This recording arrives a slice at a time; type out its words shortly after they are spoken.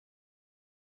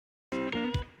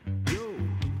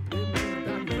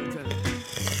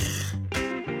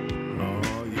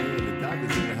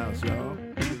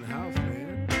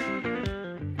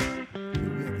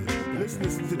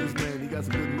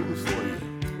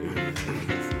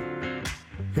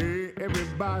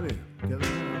Everybody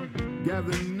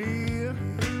gather near.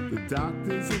 The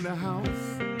doctor's in the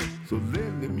house, so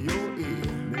lend him your ear.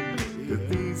 The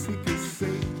things he can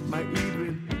say might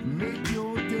even make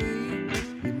your day.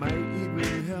 He might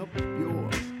even help your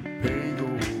pain go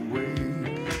away.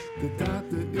 The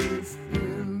doctor is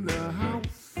in the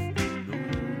house.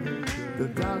 The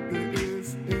doctor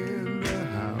is in the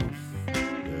house.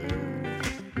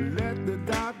 Let the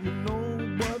doctor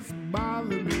know what's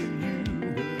bothering you.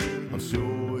 I'm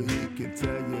sure he can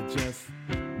tell you just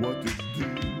what to do.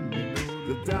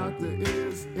 The doctor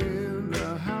is in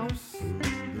the house.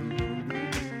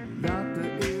 Doctor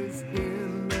is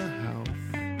in the house.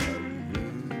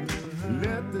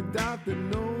 Let the doctor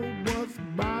know what's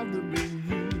bothering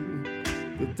you.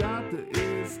 The doctor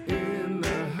is in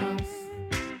the house.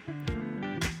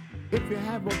 If you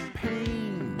have a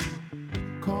pain,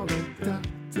 call a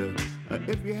doctor.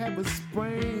 If you have a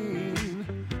sprain,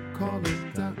 call a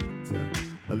doctor.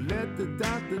 Let the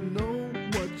doctor know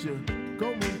what you're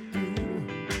going through.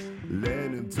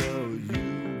 Let him tell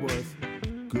you what's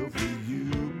good for you,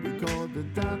 because the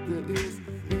doctor is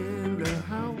in the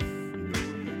house.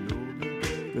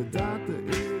 The doctor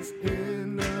is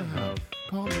in the house.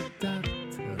 Call a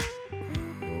doctor.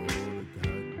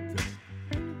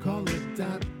 Call a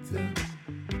doctor.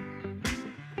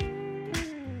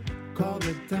 Call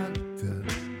a doctor.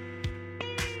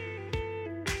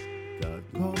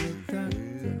 Call a doctor.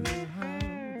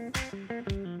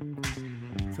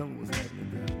 Tell me what's happening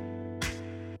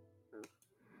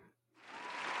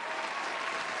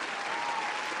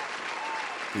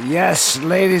there. Yes,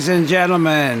 ladies and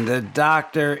gentlemen, the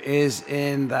doctor is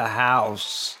in the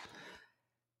house.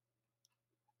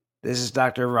 This is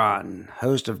Dr. Ron,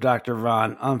 host of Dr.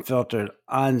 Ron, Unfiltered,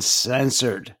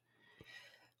 Uncensored.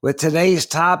 With today's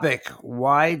topic,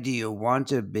 why do you want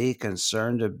to be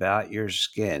concerned about your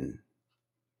skin?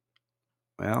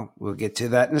 Well, we'll get to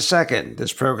that in a second.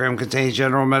 This program contains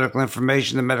general medical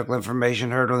information. The medical information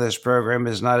heard on this program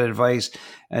is not advice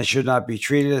and should not be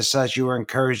treated as such. You are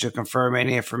encouraged to confirm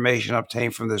any information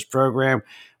obtained from this program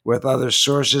with other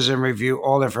sources and review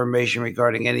all information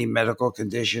regarding any medical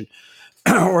condition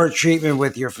or treatment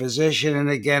with your physician. And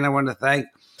again, I want to thank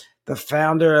the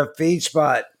founder of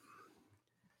FeedSpot,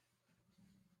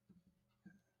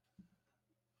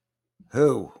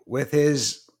 who, with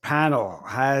his panel,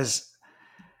 has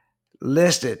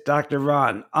listed Dr.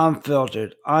 Ron,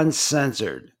 Unfiltered,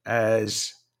 Uncensored,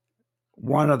 as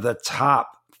one of the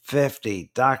top 50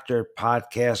 doctor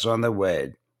podcasts on the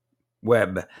web.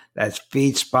 That's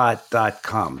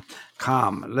feedspot.com.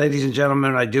 Ladies and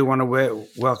gentlemen, I do want to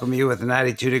welcome you with an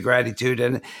attitude of gratitude.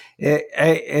 And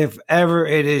if ever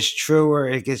it is truer,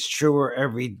 it gets truer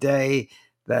every day,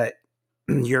 that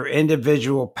your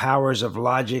individual powers of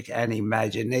logic and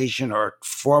imagination are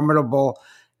formidable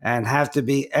and have to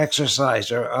be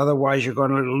exercised, or otherwise you're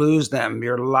going to lose them.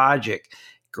 Your logic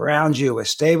grounds you, it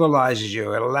stabilizes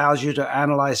you, it allows you to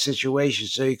analyze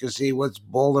situations so you can see what's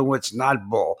bull and what's not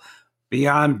bull,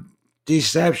 beyond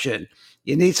deception.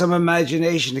 You need some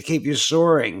imagination to keep you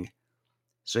soaring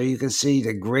so you can see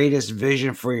the greatest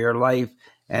vision for your life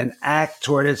and act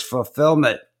toward its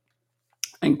fulfillment.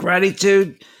 And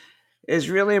gratitude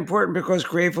is really important, because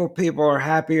grateful people are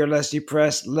happier, less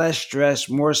depressed, less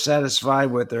stressed, more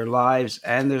satisfied with their lives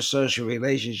and their social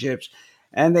relationships.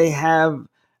 And they have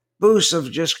boosts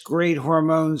of just great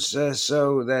hormones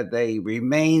so that they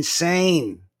remain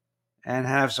sane and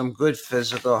have some good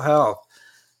physical health.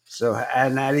 So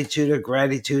an attitude of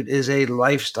gratitude is a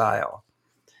lifestyle.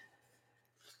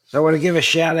 So I want to give a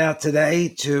shout out today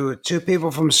to two people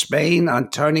from Spain,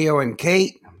 Antonio and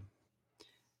Kate.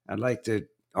 I'd like to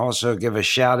also give a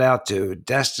shout out to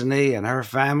Destiny and her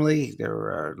family.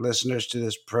 They're listeners to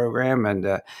this program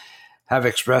and have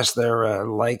expressed their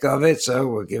like of it. So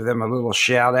we'll give them a little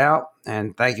shout out.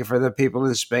 And thank you for the people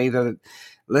in Spain that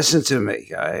listen to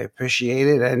me. I appreciate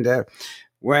it. And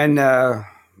when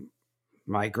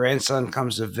my grandson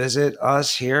comes to visit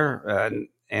us here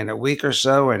in a week or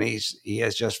so, and he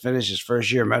has just finished his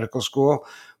first year of medical school,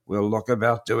 we'll look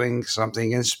about doing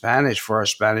something in Spanish for our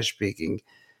Spanish-speaking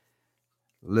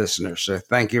listeners. So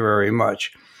thank you very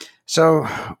much. So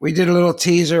we did a little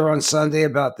teaser on Sunday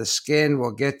about the skin.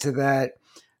 We'll get to that.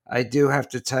 I do have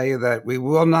to tell you that we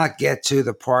will not get to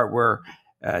the part where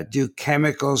do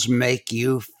chemicals make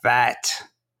you fat?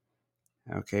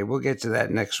 Okay, we'll get to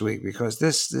that next week, because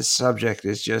this subject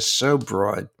is just so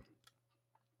broad.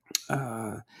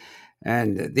 And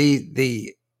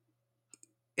the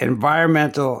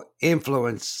environmental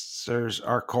influencers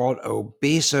are called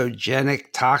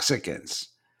obesogenic toxicants.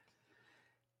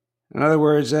 In other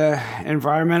words,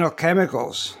 environmental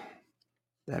chemicals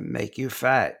that make you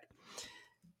fat.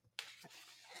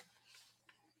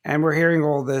 And we're hearing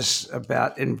all this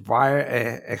about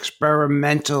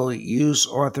experimental use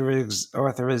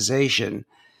authorization.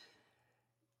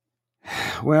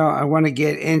 Well, I want to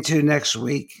get into next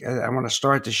week. I want to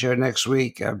start the show next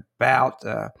week about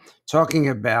talking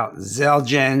about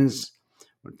Xelgens,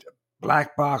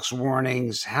 black box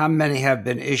warnings, how many have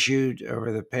been issued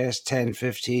over the past 10,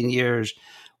 15 years,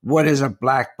 what is a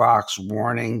black box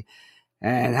warning,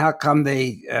 and how come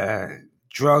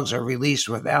drugs are released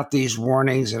without these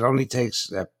warnings. It only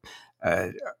takes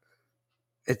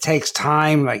it takes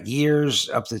time, like years,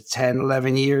 up to 10,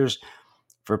 11 years,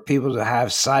 for people to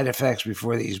have side effects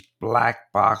before these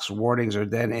black box warnings are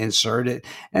then inserted.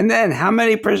 And then how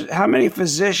many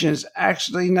physicians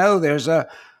actually know there's a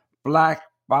black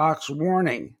box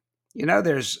warning?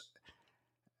 There's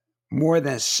more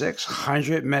than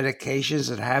 600 medications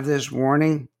that have this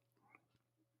warning,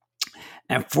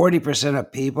 and 40%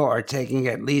 of people are taking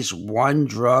at least one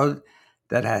drug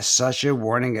that has such a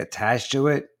warning attached to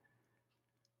it.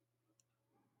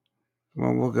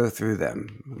 Well, we'll go through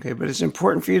them, okay? But it's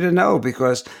important for you to know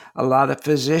because a lot of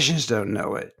physicians don't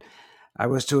know it. I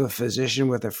was to a physician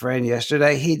with a friend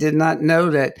yesterday. He did not know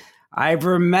that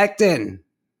ivermectin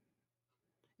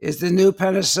is the new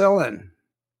penicillin.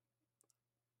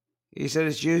 He said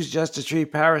it's used just to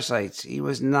treat parasites. He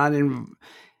was not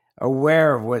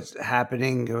aware of what's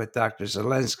happening with Dr.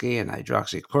 Zelensky and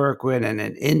hydroxychloroquine, and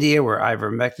in India, where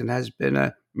ivermectin has been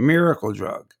a miracle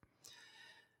drug.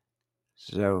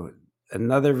 So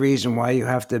another reason why you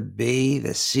have to be the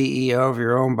CEO of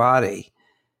your own body.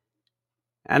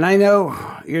 And I know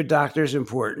your doctor's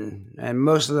important, and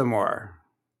most of them are.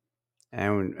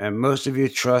 And most of you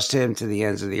trust him to the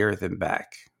ends of the earth and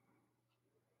back.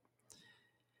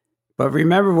 But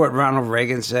remember what Ronald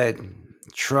Reagan said,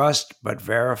 trust but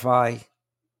verify.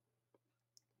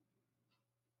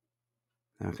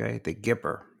 Okay, the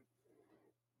Gipper.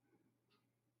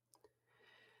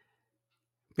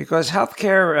 Because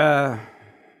healthcare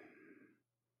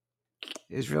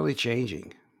is really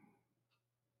changing.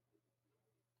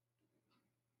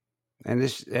 And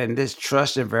this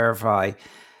trust and verify,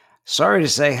 sorry to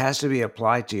say, has to be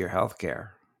applied to your healthcare.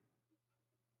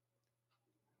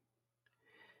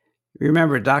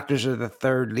 Remember, doctors are the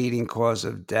third leading cause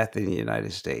of death in the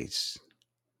United States.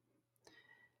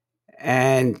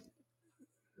 And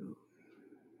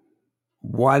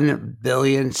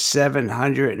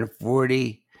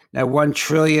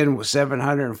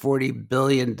 $1.740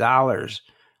 billion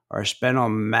are spent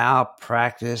on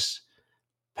malpractice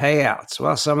payouts.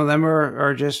 Well, some of them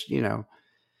are just,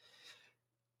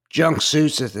 junk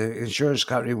suits that the insurance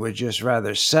company would just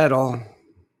rather settle.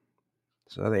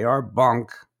 So they are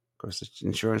bunk, because the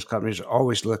insurance companies are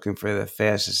always looking for the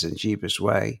fastest and cheapest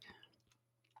way.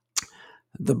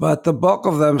 But the bulk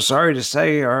of them, sorry to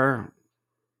say, are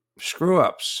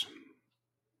screw-ups.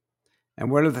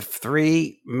 And what are the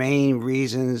three main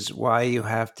reasons why you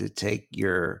have to take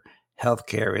your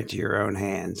healthcare into your own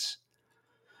hands?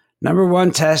 Number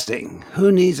one, testing.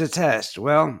 Who needs a test?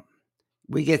 Well,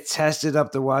 we get tested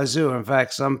up the wazoo. In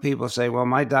fact, some people say, well,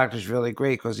 my doctor's really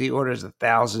great because he orders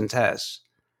 1,000 tests.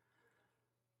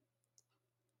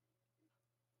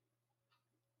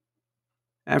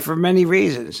 And for many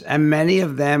reasons, and many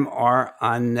of them are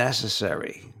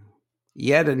unnecessary.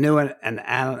 Yet a new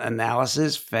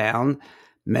analysis found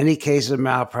many cases of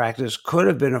malpractice could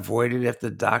have been avoided if the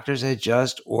doctors had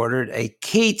just ordered a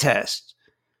key test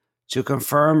to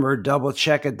confirm or double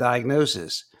check a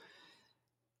diagnosis.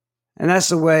 And that's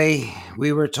the way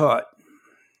we were taught.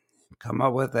 Come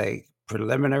up with a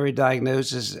preliminary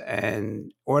diagnosis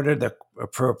and order the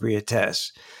appropriate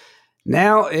tests.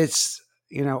 Now it's,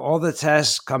 all the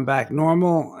tests come back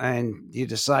normal and you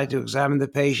decide to examine the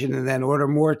patient and then order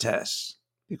more tests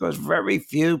because very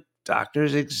few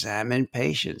doctors examine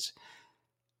patients.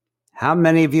 How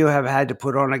many of you have had to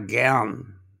put on a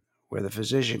gown where the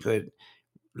physician could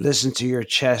listen to your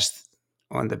chest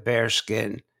on the bare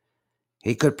skin?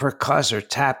 He could percuss or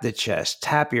tap the chest,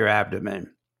 tap your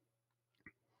abdomen.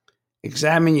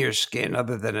 Examine your skin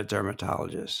other than a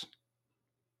dermatologist.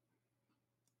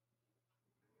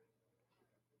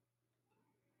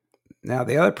 Now,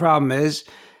 the other problem is,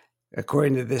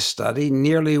 according to this study,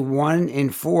 nearly 1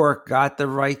 in 4 got the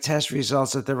right test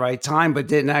results at the right time, but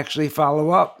didn't actually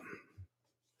follow up.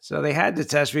 So they had the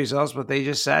test results, but they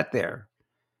just sat there.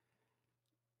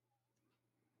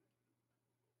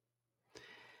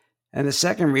 And the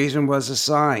second reason was a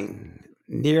sign.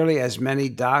 Nearly as many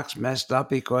docs messed up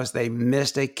because they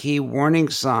missed a key warning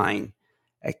sign,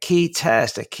 a key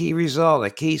test, a key result,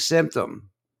 a key symptom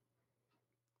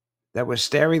that was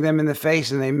staring them in the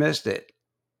face and they missed it.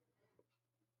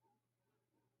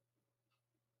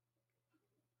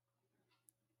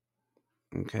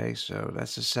 Okay, so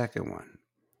that's the second one.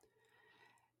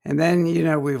 And then,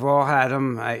 we've all had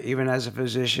them. Even as a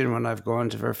physician, when I've gone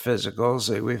to for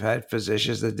physicals, we've had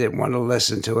physicians that didn't want to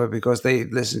listen to it because they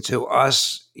listened to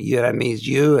us. Yeah, that means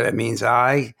you, that means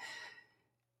I,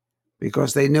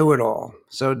 because they knew it all.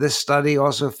 So this study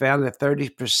also found that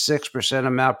 36%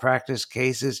 of malpractice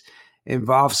cases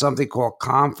involve something called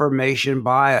confirmation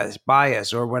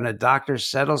bias, or when a doctor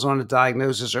settles on a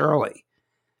diagnosis early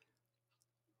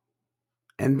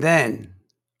and then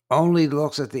only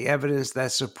looks at the evidence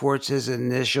that supports his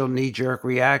initial knee-jerk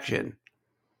reaction.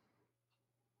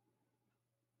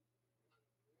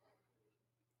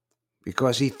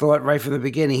 Because he thought right from the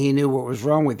beginning he knew what was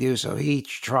wrong with you, so he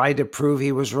tried to prove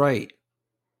he was right.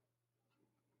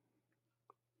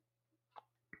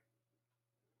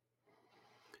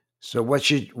 So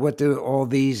what do all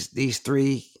these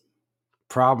three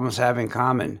problems have in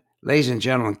common? Ladies and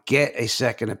gentlemen, get a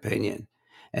second opinion.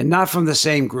 And not from the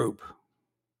same group,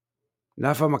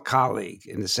 not from a colleague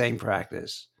in the same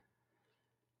practice.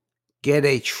 Get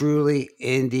a truly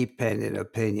independent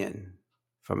opinion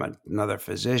from another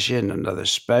physician, another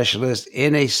specialist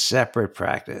in a separate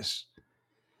practice.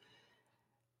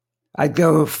 I'd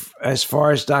go as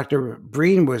far as Dr.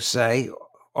 Breen would say,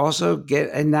 also get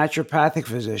a naturopathic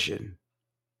physician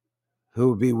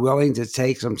who would be willing to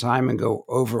take some time and go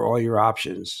over all your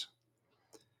options.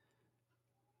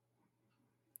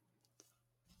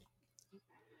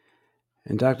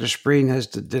 And Dr. Spreen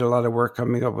did a lot of work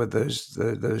coming up with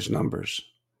those numbers.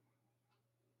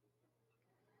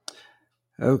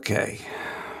 Okay,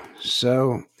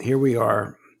 so here we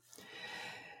are.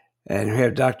 And we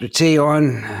have Dr. T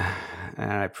on,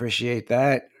 and I appreciate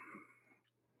that.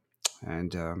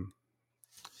 And we're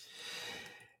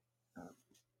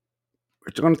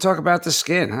going to talk about the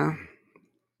skin, huh?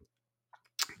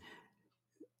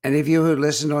 Any of you who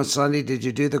listened on Sunday, did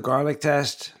you do the garlic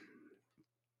test?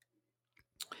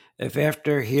 If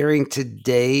after hearing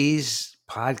today's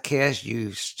podcast,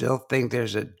 you still think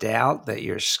there's a doubt that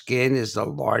your skin is the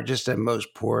largest and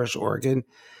most porous organ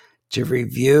to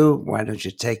review, why don't you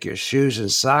take your shoes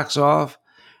and socks off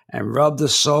and rub the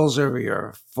soles over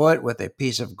your foot with a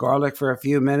piece of garlic for a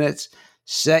few minutes,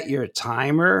 set your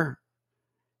timer,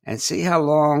 and see how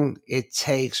long it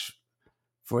takes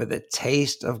for the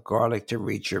taste of garlic to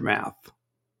reach your mouth.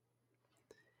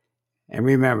 And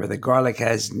remember, the garlic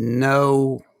has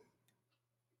no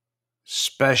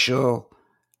special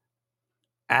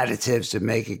additives to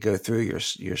make it go through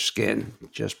your skin,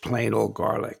 just plain old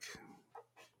garlic.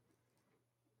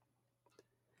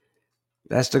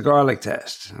 That's the garlic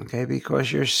test, okay? Because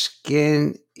your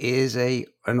skin is an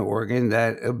organ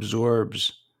that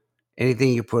absorbs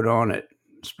anything you put on it,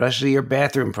 especially your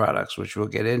bathroom products, which we'll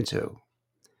get into.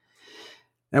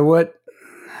 Now, what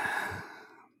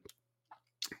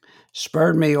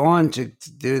spurred me on to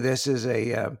do this is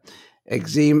a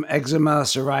eczema,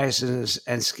 psoriasis,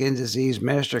 and skin disease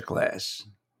masterclass.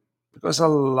 Because a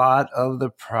lot of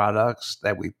the products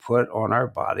that we put on our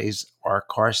bodies are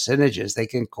carcinogens. They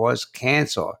can cause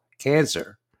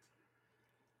cancer.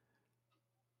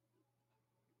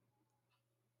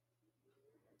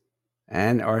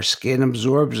 And our skin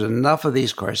absorbs enough of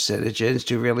these carcinogens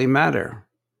to really matter.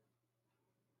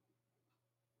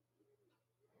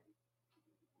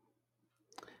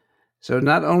 So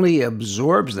not only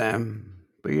absorbs them,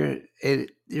 but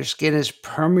your skin is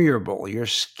permeable. Your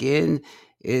skin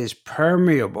is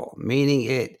permeable, meaning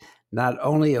it not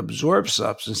only absorbs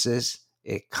substances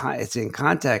it's in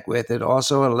contact with, it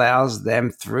also allows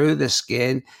them through the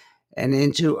skin and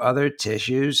into other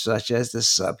tissues, such as the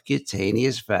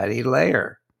subcutaneous fatty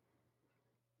layer.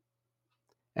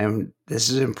 And this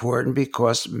is important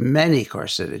because many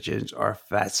carcinogens are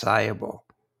fat-soluble.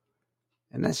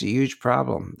 And that's a huge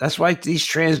problem. That's why these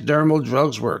transdermal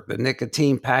drugs work, the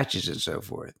nicotine patches and so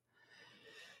forth.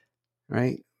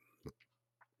 Right?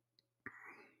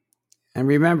 And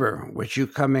remember, what you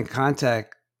come in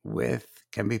contact with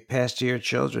can be passed to your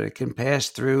children. It can pass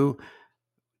through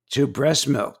to breast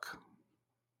milk.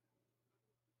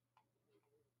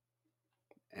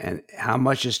 And how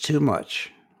much is too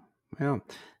much? Well,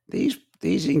 these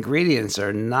ingredients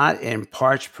are not in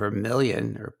parts per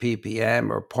million or ppm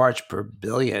or parts per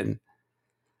billion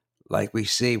like we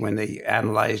see when they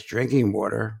analyze drinking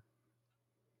water.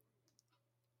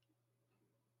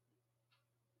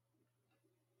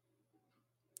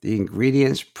 The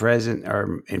ingredients present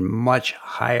are in much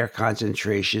higher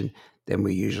concentration than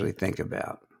we usually think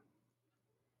about.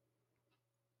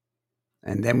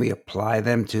 And then we apply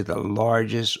them to the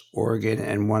largest organ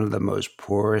and one of the most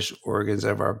porous organs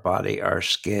of our body, our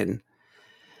skin.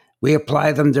 We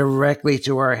apply them directly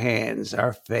to our hands,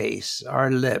 our face,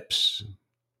 our lips,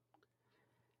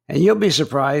 And you'll be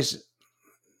surprised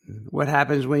what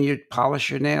happens when you polish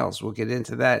your nails. We'll get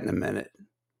into that in a minute.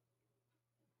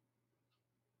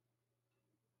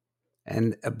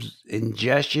 And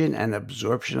ingestion and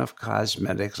absorption of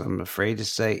cosmetics, I'm afraid to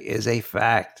say, is a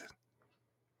fact.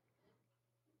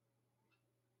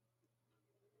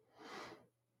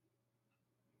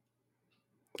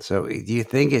 So do you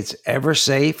think it's ever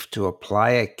safe to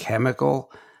apply a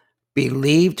chemical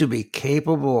believed to be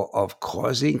capable of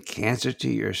causing cancer to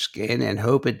your skin and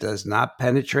hope it does not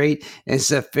penetrate in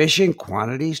sufficient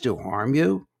quantities to harm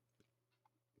you?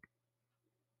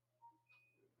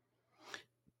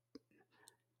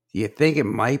 Do you think it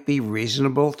might be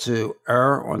reasonable to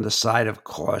err on the side of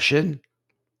caution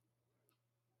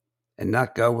and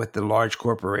not go with the large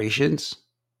corporations?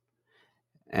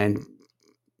 And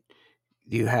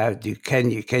can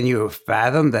you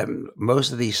fathom that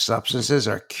most of these substances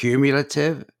are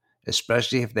cumulative,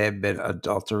 especially if they've been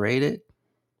adulterated?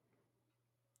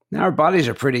 Now, our bodies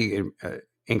are pretty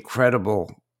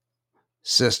incredible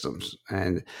systems,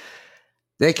 and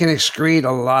they can excrete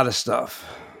a lot of stuff.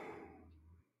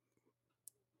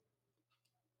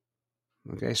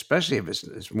 Okay, especially if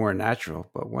it's more natural.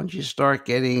 But once you start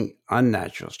getting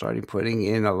unnatural, starting putting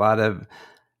in a lot of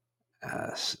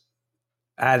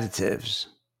additives,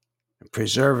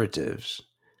 preservatives,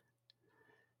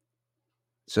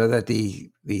 so that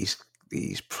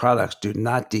these products do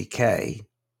not decay,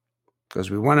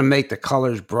 because we want to make the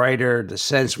colors brighter, the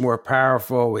scents more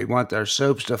powerful. We want our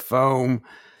soaps to foam.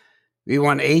 We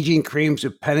want aging creams to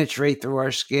penetrate through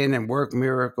our skin and work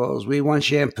miracles. We want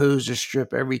shampoos to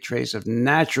strip every trace of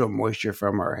natural moisture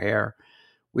from our hair.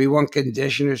 We want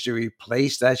conditioners to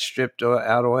replace that stripped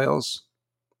out oils.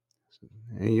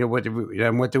 And you know what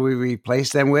do we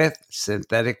replace them with?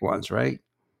 Synthetic ones, right?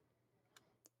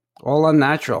 All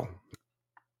unnatural.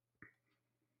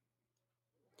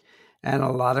 And a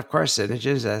lot of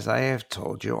carcinogens, as I have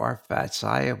told you, are fat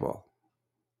soluble.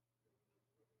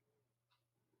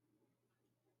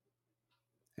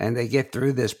 And they get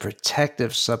through this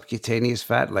protective subcutaneous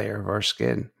fat layer of our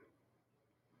skin.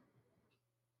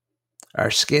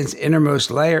 Our skin's innermost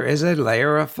layer is a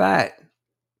layer of fat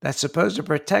that's supposed to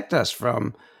protect us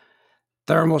from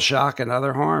thermal shock and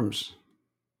other harms.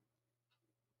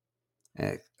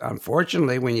 And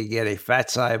unfortunately, when you get a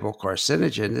fat-soluble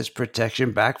carcinogen, this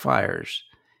protection backfires.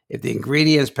 If the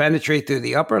ingredients penetrate through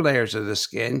the upper layers of the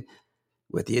skin,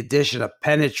 with the addition of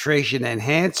penetration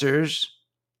enhancers,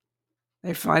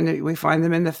 we find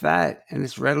them in the fat, and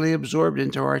it's readily absorbed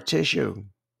into our tissue.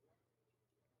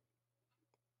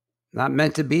 Not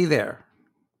meant to be there.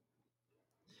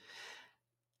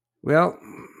 Well,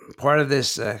 part of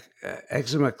this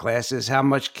eczema class is how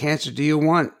much cancer do you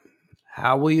want?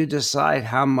 How will you decide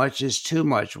how much is too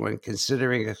much when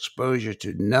considering exposure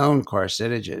to known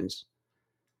carcinogens?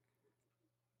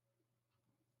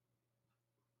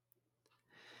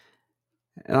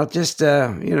 And I'll just,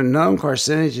 known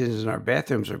carcinogens in our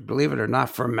bathrooms are, believe it or not,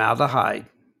 formaldehyde.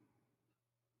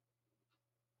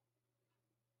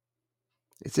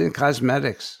 It's in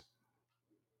cosmetics.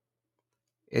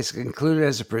 It's included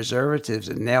as a preservatives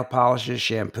in nail polishes,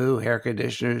 shampoo, hair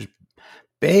conditioners,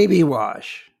 baby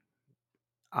wash,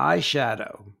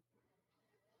 eyeshadow,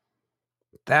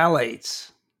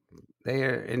 phthalates.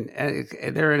 They're in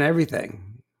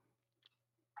everything.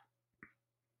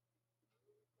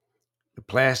 The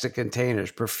plastic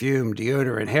containers, perfume,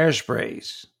 deodorant,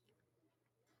 hairsprays,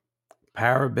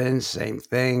 parabens, same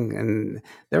thing. And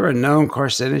they're a known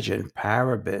carcinogen,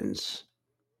 parabens.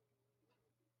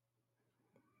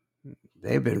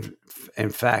 They've been,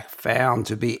 in fact, found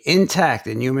to be intact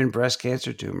in human breast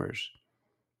cancer tumors.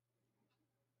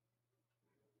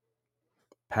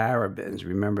 Parabens,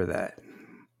 remember that.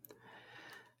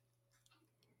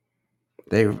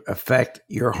 They affect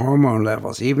your hormone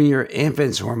levels, even your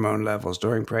infant's hormone levels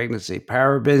during pregnancy.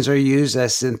 Parabens are used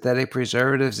as synthetic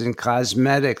preservatives in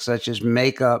cosmetics such as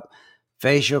makeup,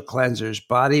 facial cleansers,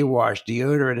 body wash,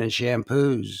 deodorant, and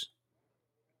shampoos.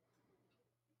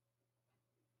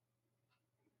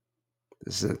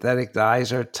 The synthetic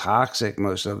dyes are toxic,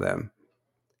 most of them.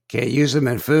 Can't use them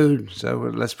in food, so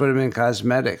let's put them in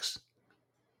cosmetics.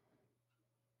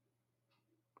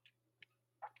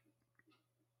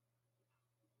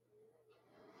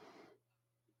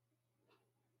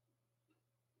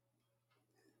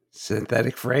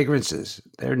 Synthetic fragrances.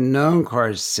 They're known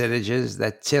carcinogens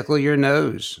that tickle your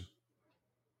nose.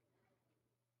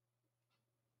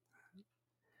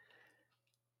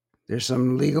 There's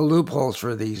some legal loopholes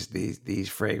for these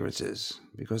fragrances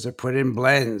because they're put in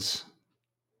blends.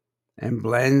 And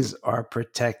blends are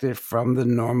protected from the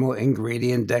normal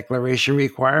ingredient declaration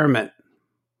requirement.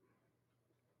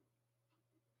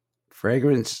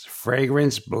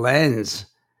 fragrance blends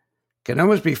can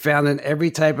almost be found in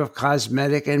every type of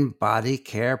cosmetic and body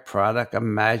care product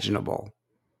imaginable.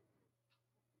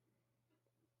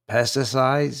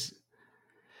 Pesticides,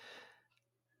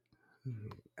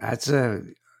 that's a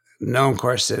known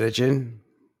carcinogen.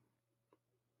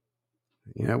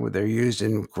 They're used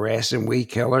in grass and weed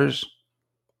killers,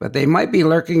 but they might be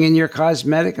lurking in your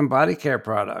cosmetic and body care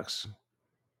products.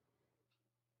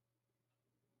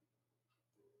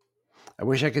 I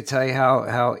wish I could tell you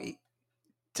how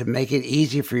to make it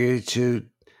easy for you to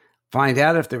find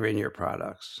out if they're in your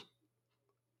products.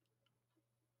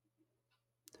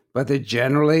 But there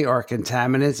generally are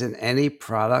contaminants in any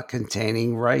product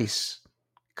containing rice,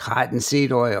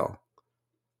 cottonseed oil,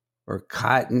 or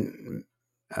cotton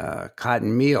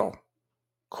meal,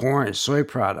 corn, soy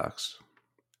products.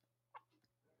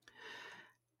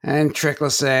 And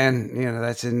triclosan,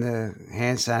 that's in the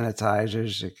hand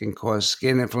sanitizers. It can cause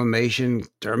skin inflammation,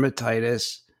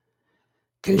 dermatitis.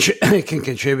 It can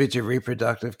contribute to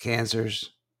reproductive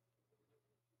cancers.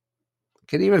 It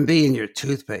can even be in your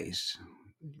toothpaste.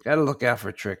 You got to look out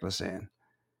for triclosan.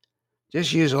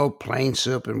 Just use old plain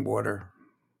soap and water.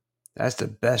 That's the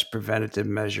best preventative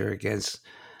measure against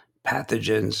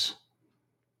pathogens.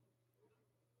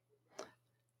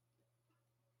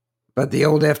 But the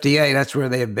old FDA, that's where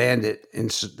they have banned it.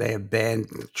 And they have banned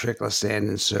triclosan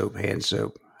in soap, hand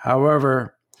soap.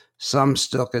 However, some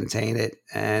still contain it,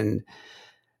 and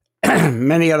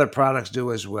many other products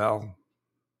do as well.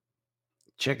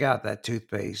 Check out that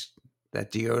toothpaste,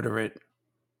 that deodorant.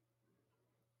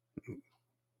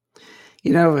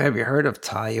 Have you heard of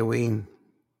toluene?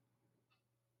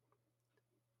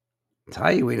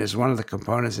 Toluene is one of the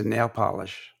components in nail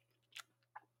polish.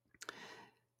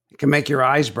 It can make your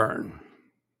eyes burn,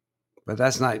 but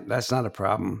that's not a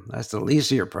problem. That's the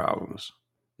least of your problems.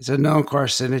 It's a known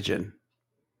carcinogen.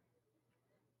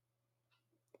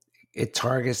 It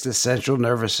targets the central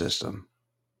nervous system.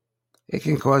 It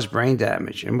can cause brain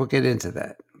damage, and we'll get into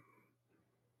that.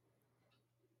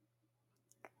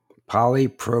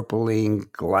 Polypropylene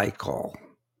glycol.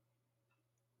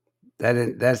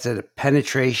 That's a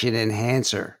penetration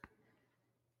enhancer.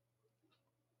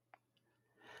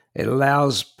 It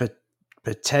allows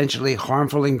potentially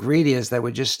harmful ingredients that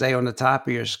would just stay on the top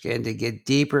of your skin to get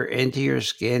deeper into your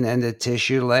skin and the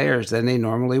tissue layers than they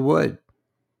normally would.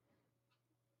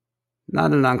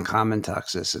 Not an uncommon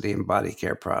toxicity in body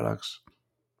care products.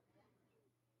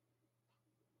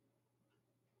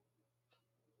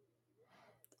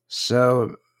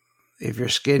 So if your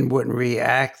skin wouldn't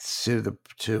react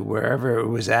to wherever it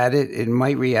was added, it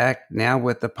might react now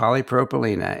with the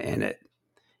polypropylene in it.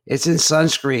 It's in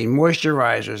sunscreen,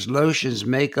 moisturizers, lotions,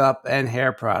 makeup, and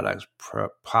hair products.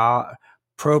 Propylene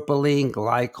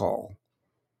glycol.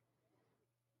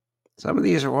 Some of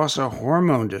these are also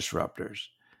hormone disruptors.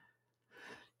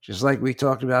 Just like we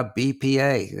talked about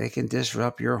BPA, they can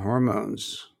disrupt your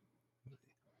hormones.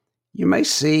 You may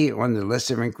see on the list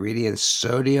of ingredients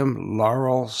sodium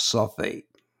lauryl sulfate.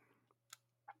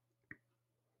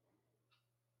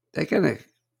 They can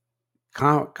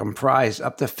comprise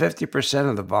up to 50%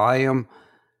 of the volume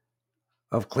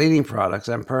of cleaning products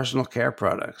and personal care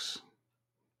products.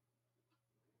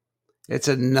 It's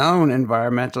a known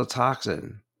environmental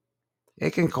toxin.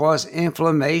 It can cause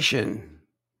inflammation.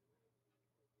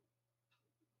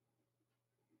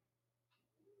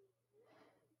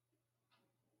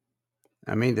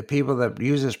 The people that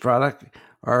use this product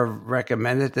are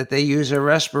recommended that they use a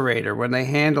respirator when they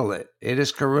handle it. It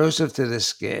is corrosive to the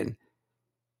skin,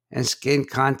 and skin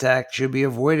contact should be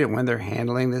avoided when they're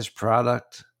handling this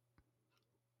product.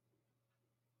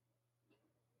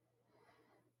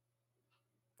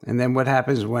 And then what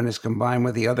happens when it's combined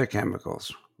with the other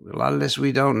chemicals? A lot of this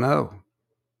we don't know.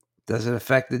 Does it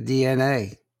affect the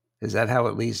DNA? Is that how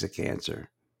it leads to cancer?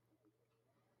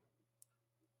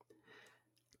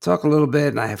 Talk a little bit,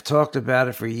 and I have talked about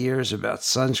it for years, about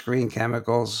sunscreen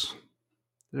chemicals.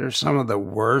 They're some of the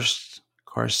worst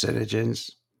carcinogens.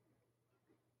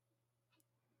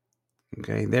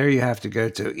 Okay, there you have to go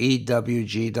to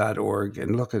ewg.org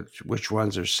and look at which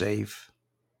ones are safe.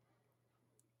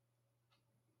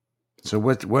 So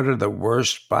what are the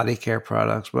worst body care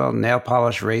products? Well, nail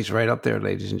polish rates right up there,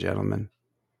 ladies and gentlemen.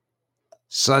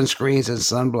 Sunscreens and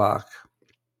sunblock.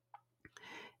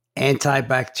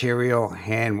 Antibacterial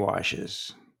hand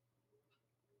washes.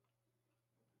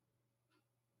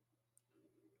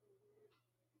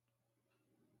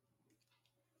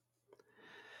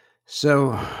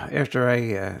 So after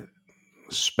I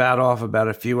spout off about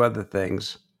a few other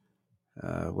things,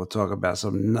 we'll talk about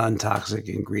some non-toxic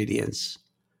ingredients.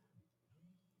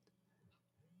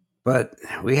 But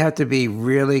we have to be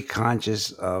really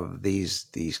conscious of these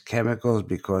chemicals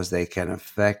because they can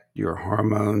affect your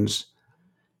hormones,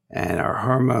 and our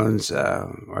hormones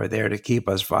are there to keep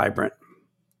us vibrant.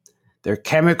 They're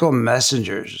chemical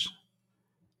messengers,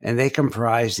 and they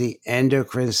comprise the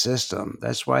endocrine system.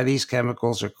 That's why these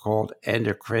chemicals are called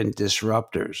endocrine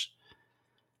disruptors.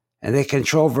 And they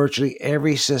control virtually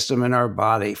every system in our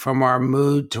body, from our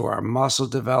mood to our muscle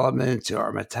development to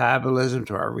our metabolism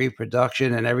to our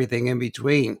reproduction and everything in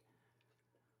between.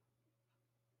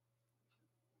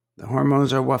 The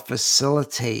hormones are what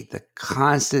facilitate the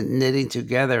constant knitting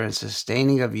together and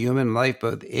sustaining of human life,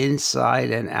 both inside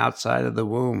and outside of the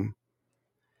womb.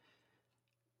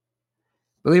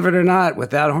 Believe it or not,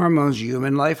 without hormones,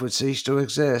 human life would cease to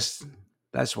exist.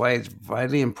 That's why it's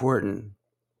vitally important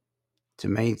to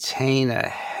maintain a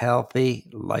healthy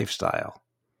lifestyle,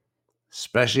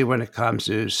 especially when it comes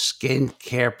to skin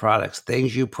care products,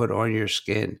 things you put on your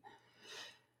skin.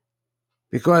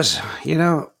 Because,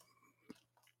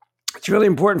 it's really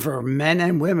important for men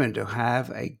and women to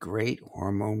have a great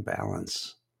hormone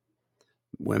balance.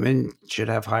 Women should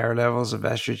have higher levels of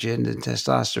estrogen than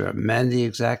testosterone, men the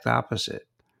exact opposite.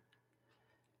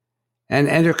 And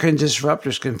endocrine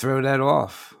disruptors can throw that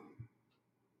off,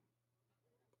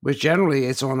 which generally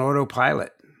it's on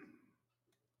autopilot,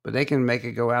 but they can make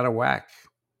it go out of whack.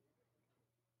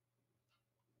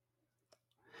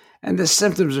 And the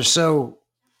symptoms are so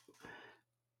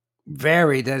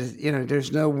varied that,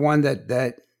 there's no one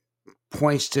that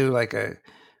points to like a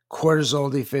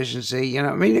cortisol deficiency.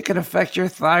 It can affect your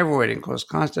thyroid and cause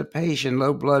constipation,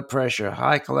 low blood pressure,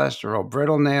 high cholesterol,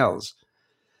 brittle nails.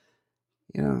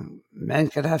 Men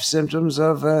could have symptoms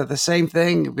of the same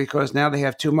thing because now they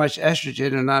have too much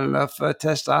estrogen and not enough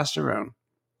testosterone.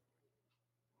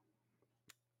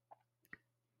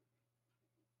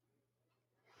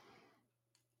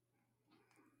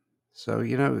 So,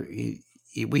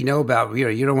 we know about,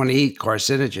 you don't want to eat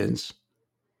carcinogens.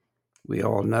 We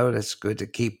all know that's good to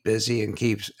keep busy and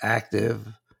keeps active,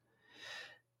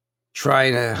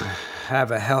 trying to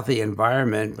have a healthy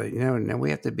environment. But, now we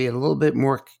have to be a little bit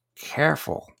more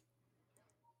careful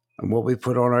on what we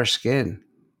put on our skin.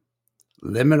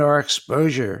 Limit our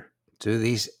exposure to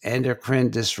these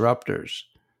endocrine disruptors.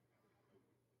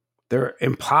 They're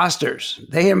imposters.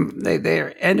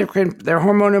 They're endocrine, they're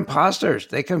hormone imposters.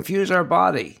 They confuse our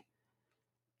body.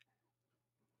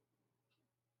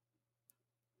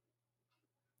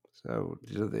 So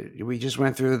we just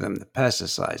went through them, the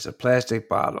pesticides, the plastic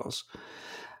bottles.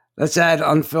 Let's add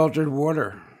unfiltered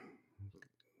water.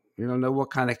 We don't know what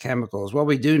kind of chemicals. Well,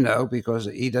 we do know because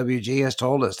the EWG has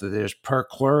told us that there's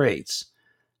perchlorates.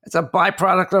 It's a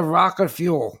byproduct of rocket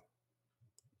fuel.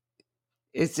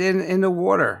 It's in the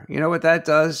water. You know what that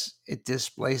does? It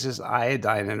displaces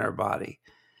iodine in our body.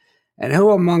 And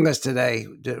who among us today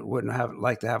wouldn't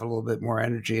like to have a little bit more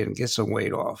energy and get some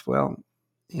weight off? Well,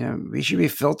 we should be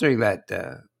filtering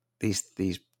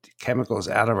these chemicals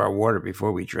out of our water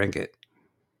before we drink it.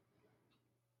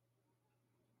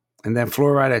 And then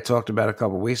fluoride, I talked about a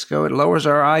couple of weeks ago, it lowers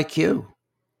our IQ.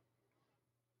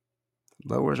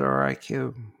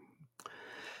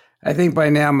 I think by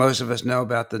now most of us know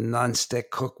about the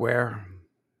non-stick cookware.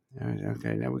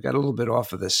 Okay, now we got a little bit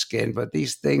off of the skin, but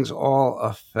these things all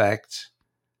affect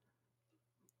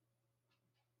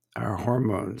our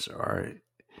hormones,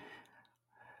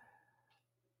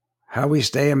 how we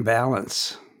stay in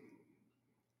balance.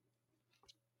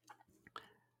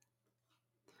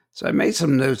 So I made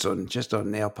some notes on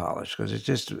nail polish because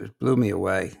it blew me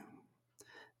away.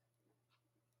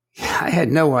 I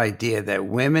had no idea that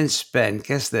women spend,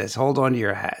 guess this, hold on to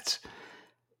your hats.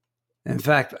 In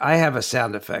fact, I have a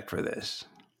sound effect for this.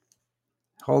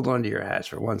 Hold on to your hats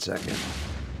for 1 second.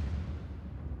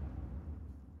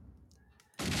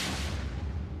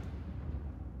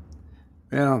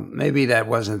 Well, maybe that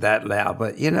wasn't that loud,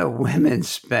 but women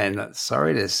spend,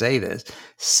 sorry to say this,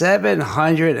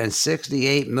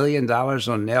 $768 million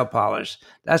on nail polish.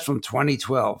 That's from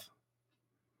 2012.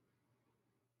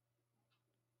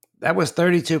 That was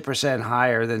 32%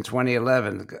 higher than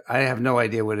 2011. I have no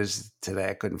idea what it is today.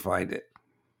 I couldn't find it.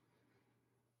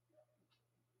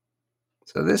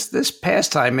 So this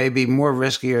pastime may be more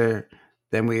riskier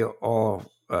than we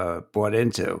all bought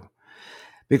into.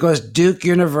 Because Duke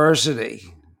University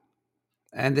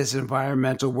and this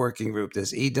environmental working group,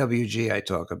 this EWG I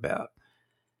talk about,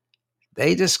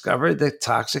 they discovered the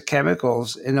toxic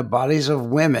chemicals in the bodies of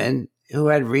women who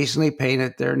had recently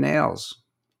painted their nails.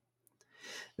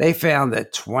 They found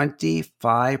that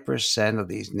 25% of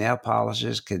these nail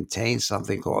polishes contain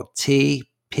something called TPHP.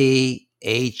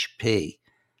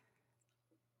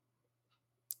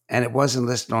 And it wasn't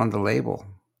listed on the label.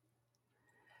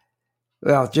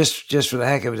 Well, just for the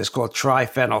heck of it, it's called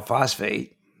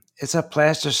triphenylphosphate. It's a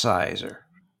plasticizer.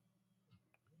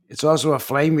 It's also a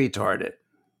flame retardant.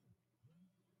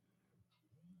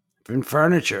 In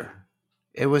furniture,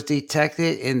 it was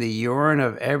detected in the urine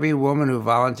of every woman who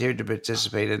volunteered to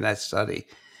participate in that study.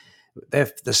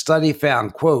 The study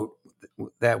found, quote,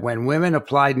 that when women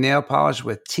applied nail polish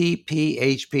with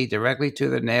TPHP directly to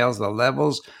their nails, the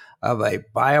levels of a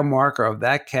biomarker of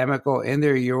that chemical in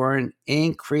their urine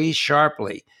increased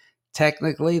sharply.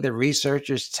 Technically, the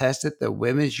researchers tested the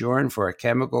women's urine for a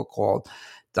chemical called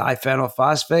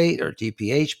diphenylphosphate, or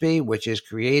DPHP, which is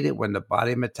created when the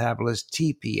body metabolizes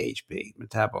TPHP.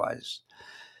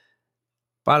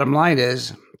 Bottom line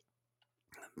is,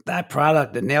 that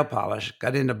product, the nail polish,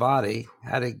 got in the body,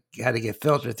 had to get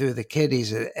filtered through the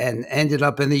kidneys and ended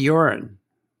up in the urine.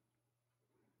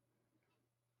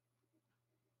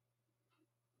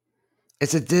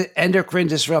 It's an endocrine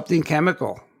disrupting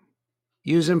chemical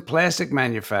used in plastic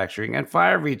manufacturing and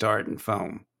fire retardant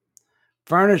foam,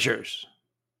 furnitures.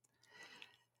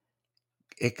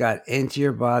 It got into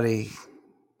your body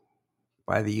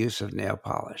by the use of nail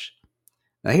polish.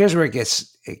 Now here's where it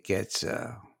gets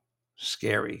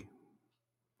scary.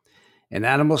 In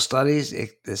animal studies,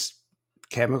 this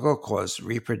chemical caused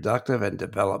reproductive and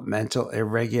developmental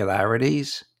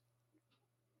irregularities.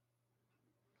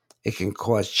 It can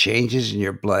cause changes in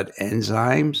your blood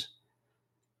enzymes.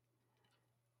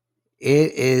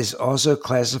 It is also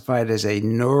classified as a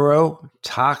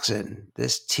neurotoxin.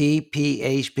 This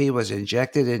TPHP was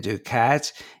injected into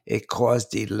cats. It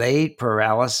caused delayed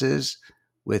paralysis,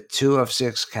 with 2 of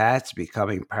 6 cats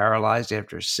becoming paralyzed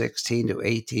after 16 to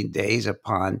 18 days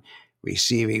upon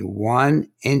receiving one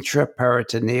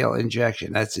intraperitoneal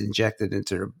injection. That's injected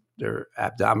into their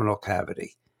abdominal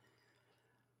cavity.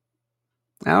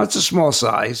 Now, it's a small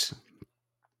size.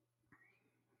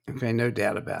 Okay, no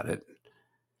doubt about it.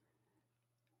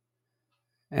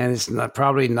 And it's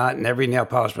probably not in every nail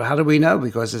polish. But how do we know?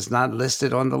 Because it's not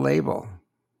listed on the label.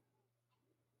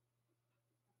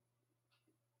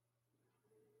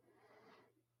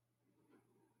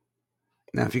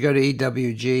 Now, if you go to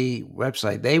EWG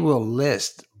website, they will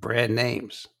list brand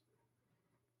names.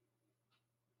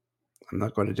 I'm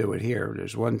not going to do it here.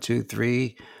 There's 1, 2,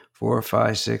 3, 4,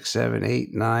 5, 6, 7,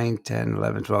 8, 9, 10,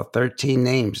 11, 12, 13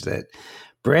 names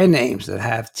brand names that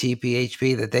have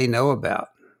TPHP that they know about.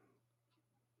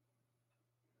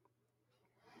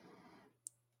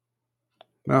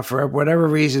 Well, for whatever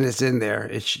reason it's in there,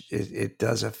 it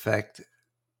does affect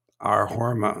our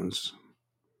hormones.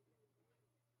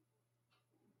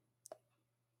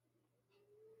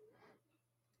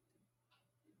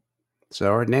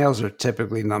 So our nails are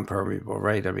typically non-permeable,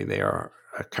 right? I mean, they are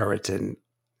a keratin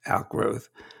outgrowth.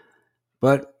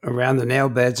 But around the nail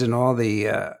beds and all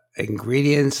the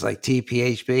ingredients like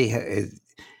TPHP, it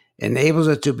enables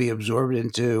it to be absorbed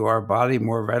into our body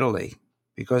more readily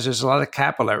because there's a lot of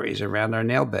capillaries around our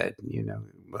nail bed.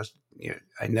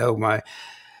 I know my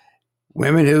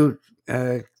women who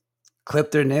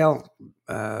clip their nail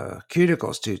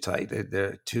cuticles too tight.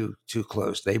 They're too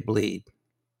close. They bleed.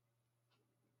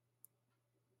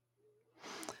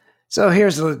 So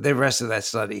here's the rest of that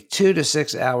study. 2 to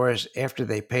 6 hours after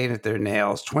they painted their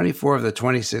nails, 24 of the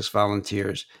 26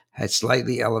 volunteers had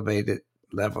slightly elevated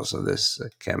levels of this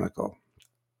chemical.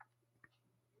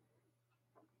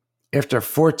 After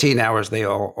 14 hours, they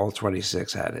all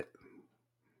 26 had it.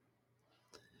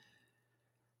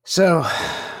 So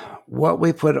what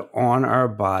we put on our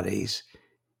bodies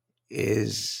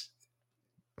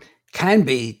can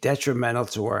be detrimental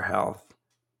to our health,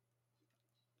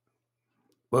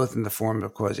 both in the form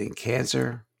of causing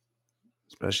cancer,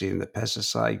 especially in the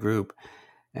pesticide group,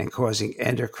 and causing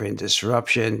endocrine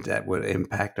disruption that would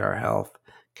impact our health,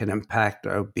 can impact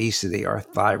our obesity, our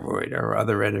thyroid, or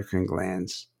other endocrine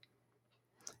glands.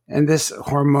 And this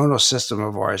hormonal system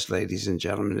of ours, ladies and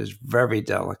gentlemen, is very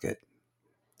delicate.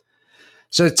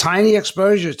 So tiny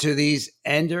exposure to these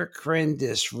endocrine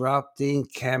disrupting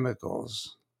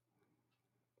chemicals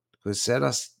could set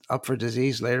us up for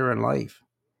disease later in life.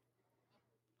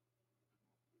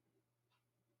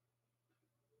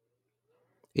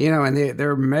 And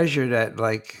they're measured at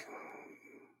like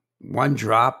 1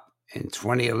 drop in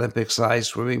 20 Olympic-sized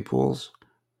swimming pools.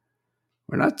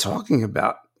 We're not talking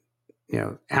about,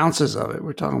 ounces of it.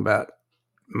 We're talking about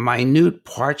minute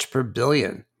parts per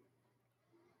billion.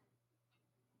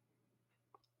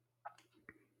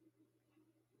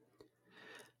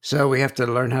 So we have to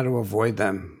learn how to avoid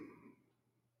them.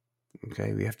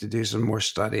 Okay, we have to do some more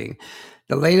studying.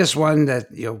 The latest one that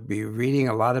you'll be reading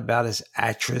a lot about is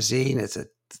atrazine. It's a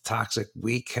toxic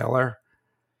weed killer.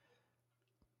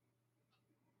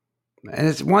 And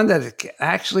it's one that can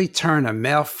actually turn a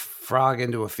male frog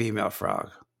into a female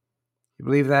frog. You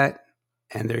believe that?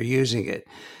 And they're using it.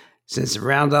 Since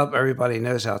Roundup, everybody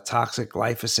knows how toxic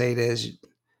glyphosate is.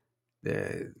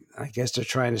 I guess they're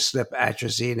trying to slip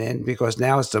atrazine in because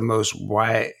now it's the most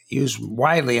used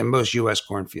widely in most U.S.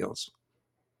 cornfields.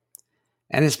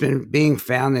 And it's been being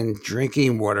found in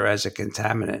drinking water as a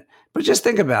contaminant. But just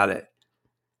think about it.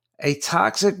 A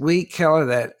toxic weed killer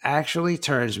that actually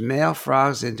turns male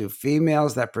frogs into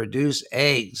females that produce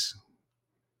eggs.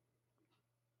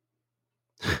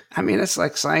 I mean, it's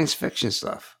like science fiction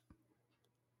stuff.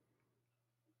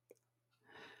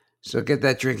 So get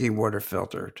that drinking water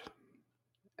filtered.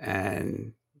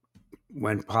 And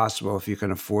when possible, if you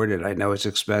can afford it, I know it's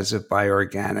expensive, buy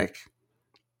organic.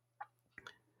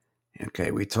 Okay,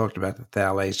 we talked about the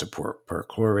phthalates, the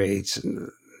perchlorates,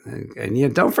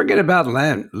 and don't forget about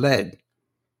lead.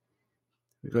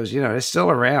 Because, it's still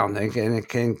around and it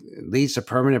can lead to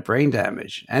permanent brain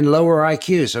damage and lower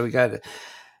IQ. So we got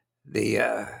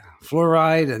the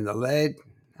fluoride and the lead.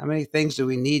 How many things do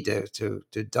we need to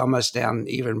dumb us down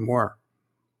even more?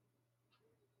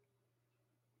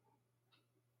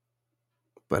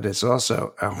 But it's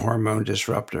also a hormone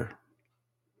disruptor.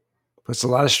 Puts a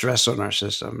lot of stress on our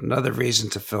system. Another reason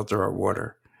to filter our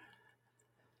water.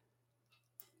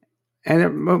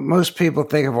 And most people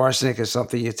think of arsenic as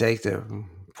something you take to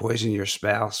poison your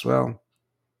spouse. Well,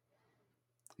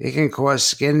 it can cause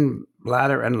skin,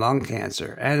 bladder, and lung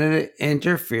cancer, and it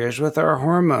interferes with our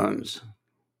hormones.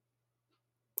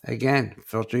 Again,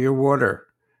 filter your water.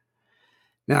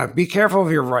 Now, be careful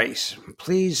of your rice.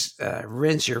 Please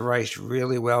rinse your rice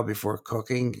really well before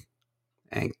cooking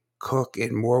and cook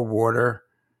in more water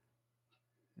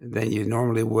than you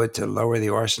normally would to lower the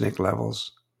arsenic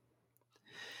levels.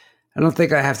 I don't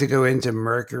think I have to go into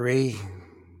mercury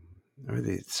or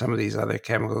some of these other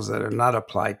chemicals that are not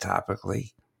applied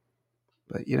topically.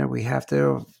 But, we have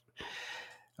to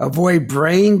avoid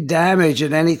brain damage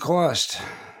at any cost.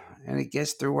 And it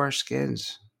gets through our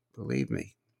skins, believe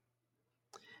me.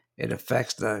 It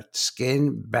affects the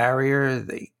skin barrier,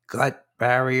 the gut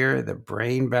barrier, the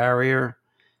brain barrier.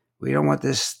 We don't want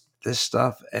this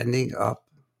stuff ending up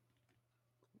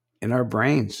in our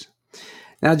brains.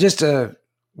 Now, just to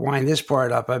wind this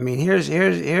part up, I mean, here's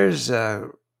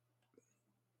a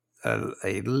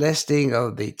listing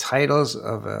of the titles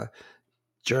of a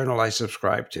journal I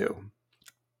subscribe to.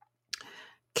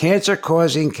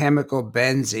 Cancer-causing chemical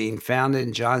benzene found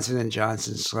in Johnson &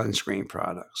 Johnson sunscreen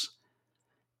products.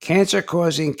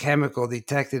 Cancer-causing chemical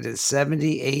detected in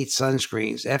 78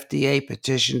 sunscreens. FDA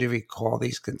petition to recall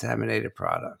these contaminated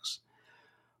products.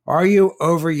 Are you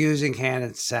overusing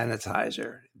hand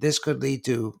sanitizer? This could lead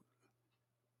to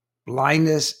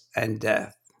blindness and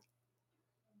death.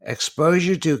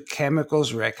 Exposure to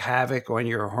chemicals wreak havoc on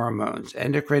your hormones.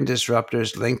 Endocrine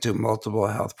disruptors linked to multiple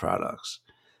health products.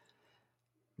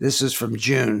 This is from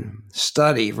June.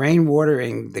 Study: rainwater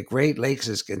in the Great Lakes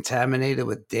is contaminated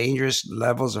with dangerous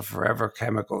levels of forever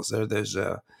chemicals. They're those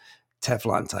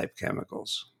Teflon type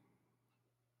chemicals.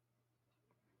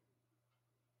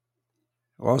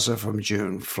 Also from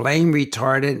June. Flame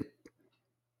retardants,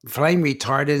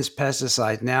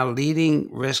 pesticides now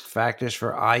leading risk factors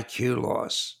for IQ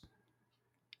loss.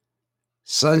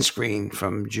 Sunscreen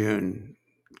from June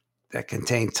that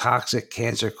contain toxic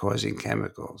cancer-causing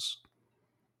chemicals.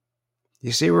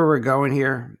 You see where we're going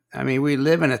here? I mean, we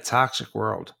live in a toxic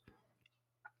world.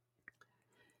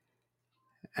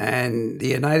 And the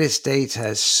United States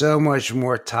has so much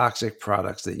more toxic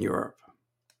products than Europe.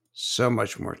 So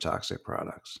much more toxic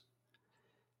products.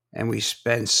 And we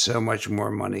spend so much more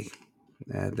money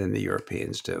than the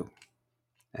Europeans do.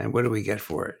 And what do we get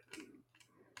for it?